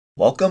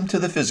Welcome to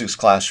the Physics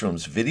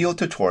Classroom's video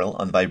tutorial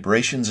on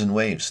vibrations and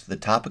waves. The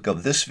topic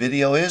of this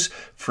video is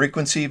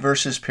frequency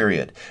versus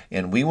period,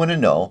 and we want to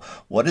know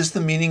what is the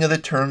meaning of the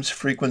terms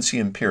frequency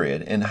and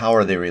period, and how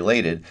are they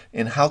related,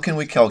 and how can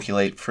we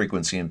calculate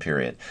frequency and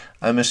period.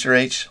 I'm Mr.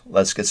 H.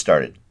 Let's get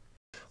started.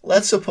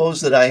 Let's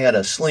suppose that I had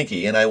a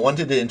slinky and I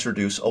wanted to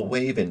introduce a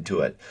wave into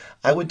it.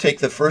 I would take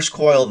the first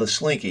coil of the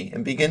slinky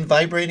and begin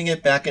vibrating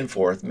it back and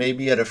forth,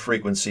 maybe at a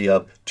frequency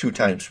of 2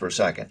 times per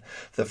second.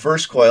 The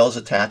first coil is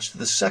attached to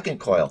the second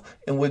coil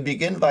and would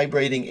begin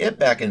vibrating it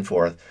back and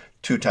forth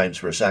 2 times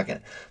per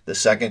second. The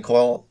second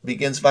coil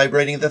begins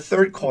vibrating the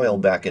third coil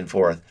back and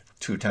forth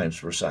 2 times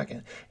per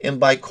second. And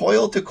by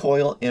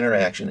coil-to-coil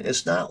interaction,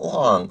 it's not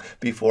long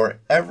before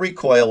every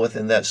coil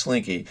within that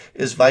slinky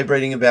is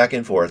vibrating back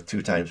and forth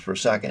 2 times per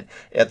second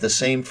at the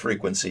same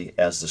frequency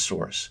as the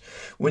source.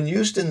 When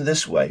used in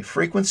this way,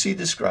 frequency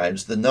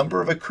describes the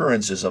number of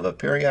occurrences of a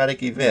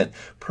periodic event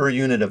per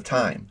unit of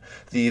time.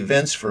 The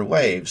events for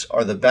waves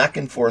are the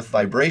back-and-forth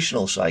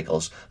vibrational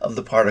cycles of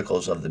the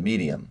particles of the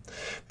medium.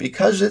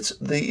 Because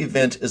the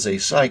event is a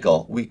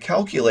cycle, we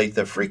calculate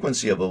the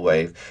frequency of a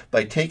wave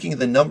by taking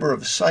the number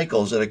of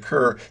cycles that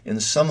occur in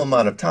some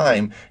amount of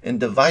time and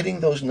dividing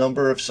those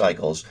number of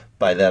cycles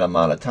by that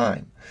amount of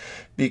time.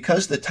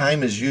 Because the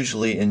time is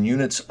usually in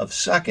units of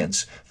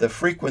seconds, the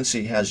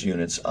frequency has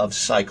units of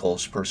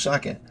cycles per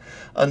second.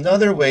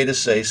 Another way to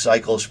say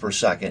cycles per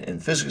second in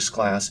physics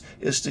class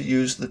is to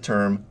use the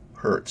term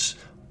hertz,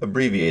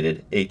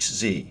 abbreviated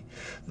Hz.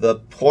 The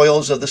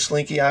coils of the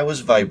slinky I was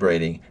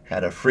vibrating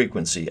had a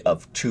frequency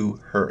of 2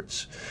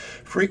 hertz.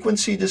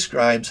 Frequency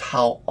describes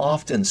how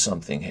often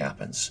something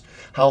happens,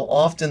 how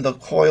often the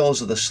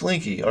coils of the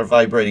slinky are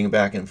vibrating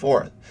back and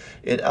forth.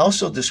 It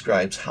also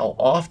describes how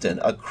often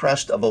a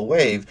crest of a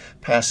wave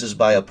passes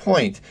by a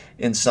point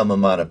in some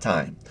amount of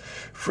time.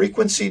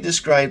 Frequency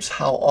describes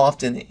how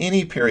often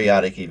any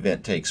periodic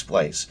event takes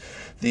place.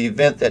 The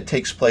event that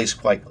takes place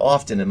quite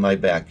often in my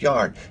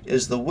backyard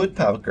is the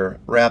woodpecker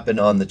rapping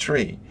on the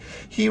tree.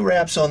 He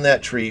raps on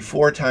that tree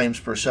 4 times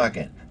per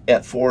second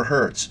at 4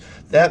 hertz.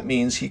 That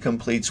means he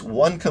completes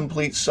 1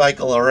 complete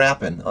cycle of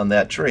rapping on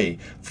that tree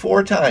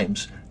 4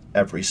 times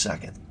every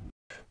second.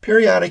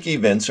 Periodic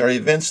events are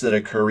events that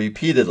occur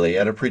repeatedly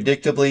at a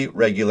predictably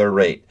regular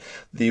rate.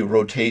 The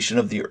rotation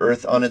of the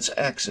Earth on its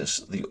axis,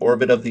 the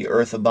orbit of the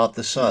Earth about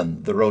the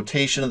Sun, the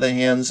rotation of the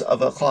hands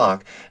of a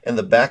clock, and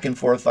the back and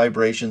forth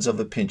vibrations of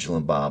a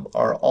pendulum bob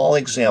are all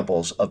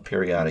examples of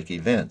periodic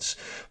events.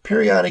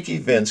 Periodic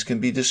events can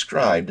be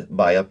described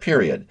by a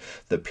period.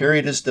 The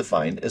period is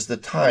defined as the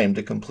time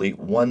to complete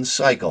 1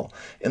 cycle.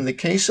 In the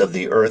case of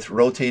the Earth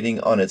rotating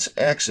on its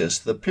axis,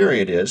 the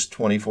period is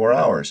 24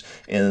 hours,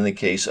 and in the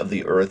case of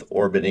the Earth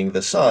orbiting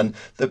the Sun,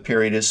 the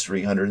period is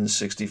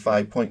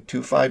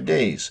 365.25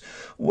 days.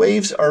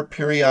 Waves are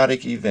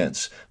periodic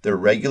events. They're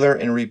regular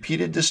and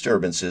repeated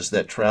disturbances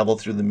that travel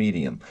through the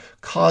medium,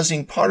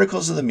 causing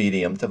particles of the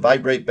medium to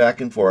vibrate back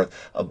and forth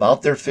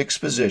about their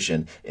fixed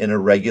position in a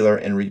regular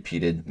and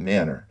repeated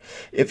manner.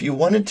 If you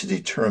wanted to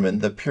determine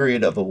the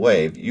period of a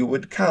wave, you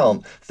would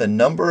count the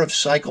number of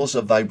cycles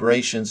of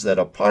vibrations that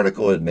a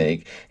particle would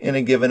make in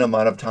a given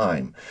amount of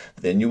time.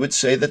 Then you would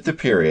say that the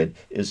period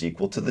is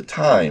equal to the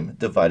time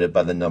divided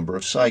by the number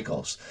of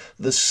cycles.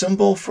 The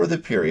symbol for the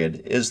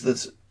period is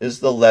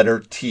the letter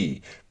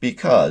T,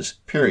 because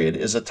period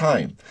is a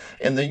time,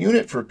 and the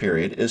unit for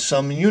period is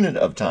some unit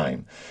of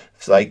time,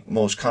 like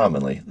most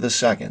commonly the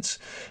seconds.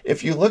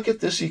 If you look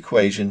at this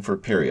equation for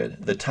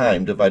period, the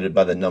time divided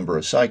by the number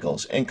of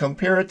cycles, and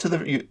compare it to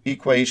the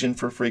equation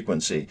for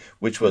frequency,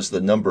 which was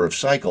the number of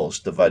cycles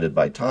divided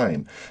by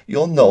time,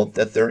 you'll note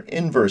that they're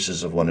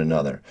inverses of one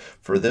another.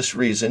 For this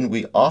reason,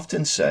 we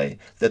often say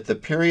that the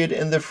period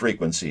and the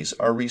frequencies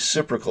are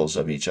reciprocals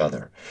of each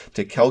other.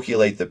 To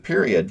calculate the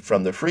period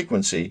from the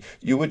frequency,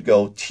 you would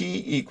go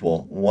T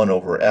equal 1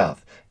 over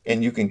F.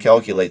 And you can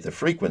calculate the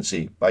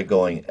frequency by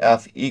going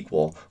F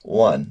equal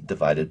 1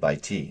 divided by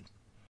T.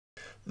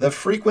 The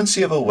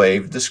frequency of a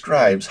wave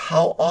describes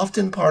how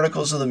often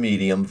particles of the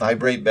medium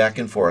vibrate back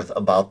and forth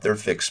about their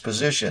fixed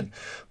position.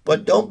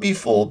 But don't be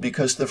fooled,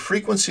 because the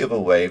frequency of a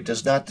wave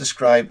does not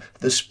describe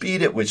the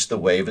speed at which the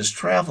wave is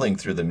traveling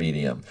through the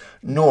medium,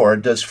 nor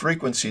does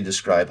frequency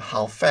describe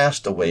how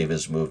fast a wave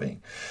is moving.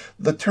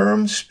 The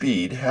term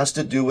speed has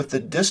to do with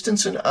the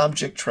distance an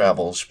object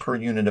travels per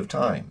unit of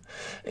time,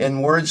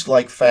 and words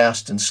like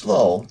fast and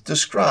slow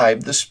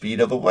describe the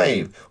speed of a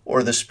wave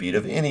or the speed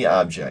of any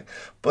object,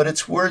 but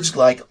it's words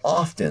like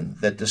often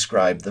that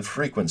describe the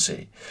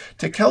frequency.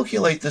 To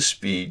calculate the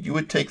speed, you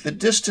would take the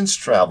distance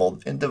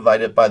traveled and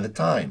divide it by the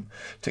time.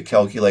 To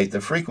calculate the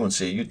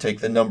frequency, you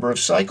take the number of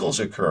cycles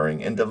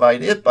occurring and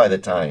divide it by the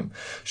time.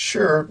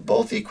 Sure,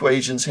 both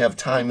equations have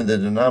time in the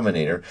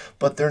denominator,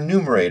 but their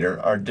numerator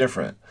are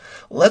different.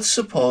 Let's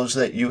suppose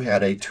that you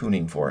had a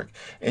tuning fork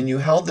and you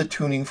held the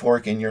tuning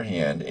fork in your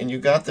hand and you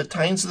got the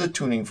tines of the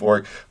tuning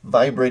fork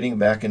vibrating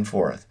back and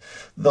forth.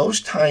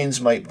 Those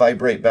tines might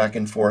vibrate back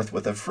and forth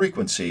with a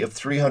frequency of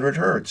 300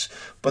 hertz,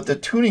 but the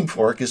tuning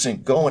fork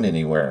isn't going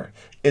anywhere.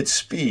 Its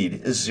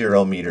speed is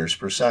 0 meters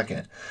per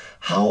second.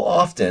 How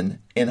often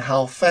and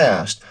how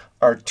fast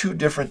are two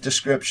different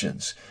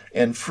descriptions,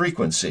 and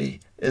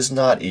frequency is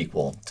not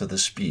equal to the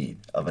speed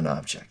of an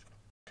object.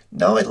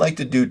 Now I'd like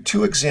to do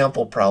two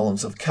example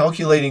problems of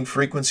calculating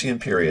frequency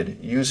and period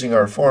using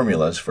our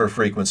formulas for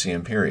frequency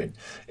and period.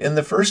 In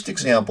the first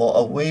example,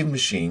 a wave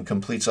machine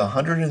completes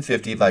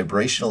 150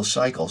 vibrational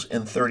cycles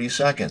in 30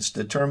 seconds.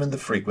 Determine the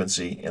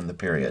frequency and the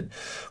period.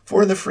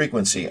 For the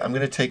frequency, I'm going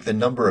to take the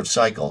number of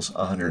cycles,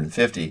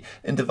 150,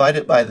 and divide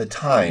it by the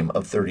time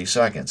of 30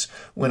 seconds.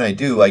 When I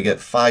do, I get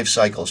 5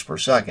 cycles per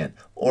second,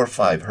 or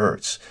 5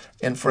 hertz.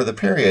 And for the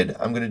period,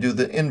 I'm going to do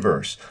the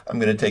inverse. I'm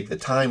going to take the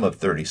time of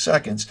 30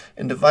 seconds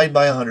and divide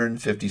by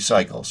 150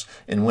 cycles.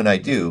 And when I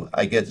do,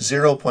 I get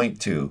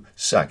 0.2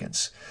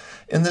 seconds.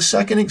 In the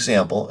second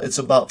example, it's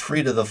about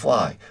Frida the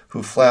fly,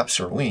 who flaps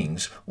her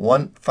wings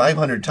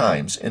 500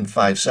 times in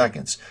 5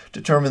 seconds.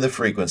 Determine the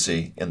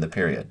frequency and the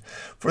period.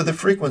 For the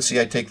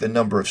frequency, I take the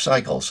number of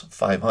cycles,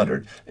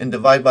 500, and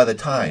divide by the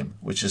time,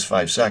 which is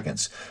 5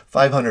 seconds.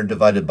 500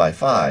 divided by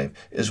 5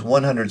 is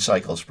 100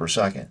 cycles per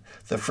second.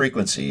 The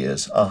frequency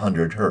is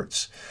 100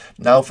 hertz.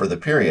 Now for the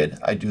period,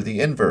 I do the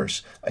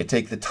inverse. I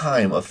take the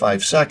time of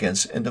 5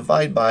 seconds and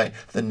divide by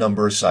the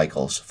number of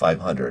cycles,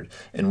 500.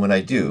 And when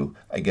I do,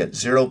 I get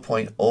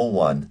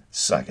 0.01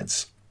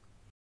 seconds.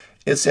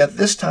 It's at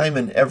this time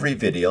in every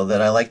video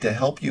that I like to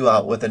help you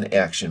out with an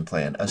action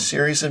plan, a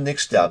series of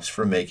next steps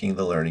for making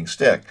the learning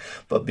stick.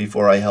 But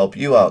before I help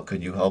you out,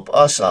 could you help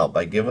us out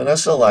by giving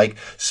us a like,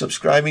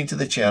 subscribing to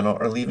the channel,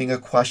 or leaving a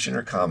question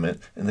or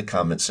comment in the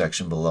comment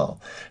section below.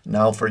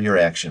 Now for your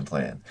action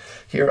plan.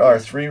 Here are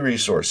 3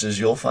 resources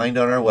you'll find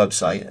on our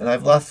website, and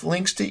I've left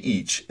links to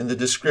each in the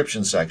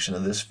description section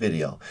of this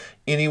video.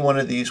 Any one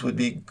of these would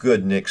be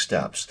good next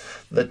steps.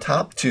 The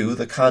top 2,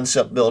 the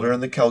concept builder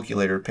and the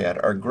calculator pad,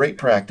 are great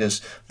practice.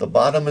 The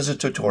bottom is a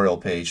tutorial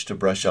page to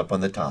brush up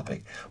on the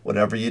topic.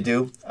 Whatever you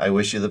do, I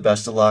wish you the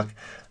best of luck.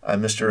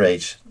 I'm Mr.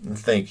 H, and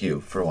thank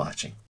you for watching.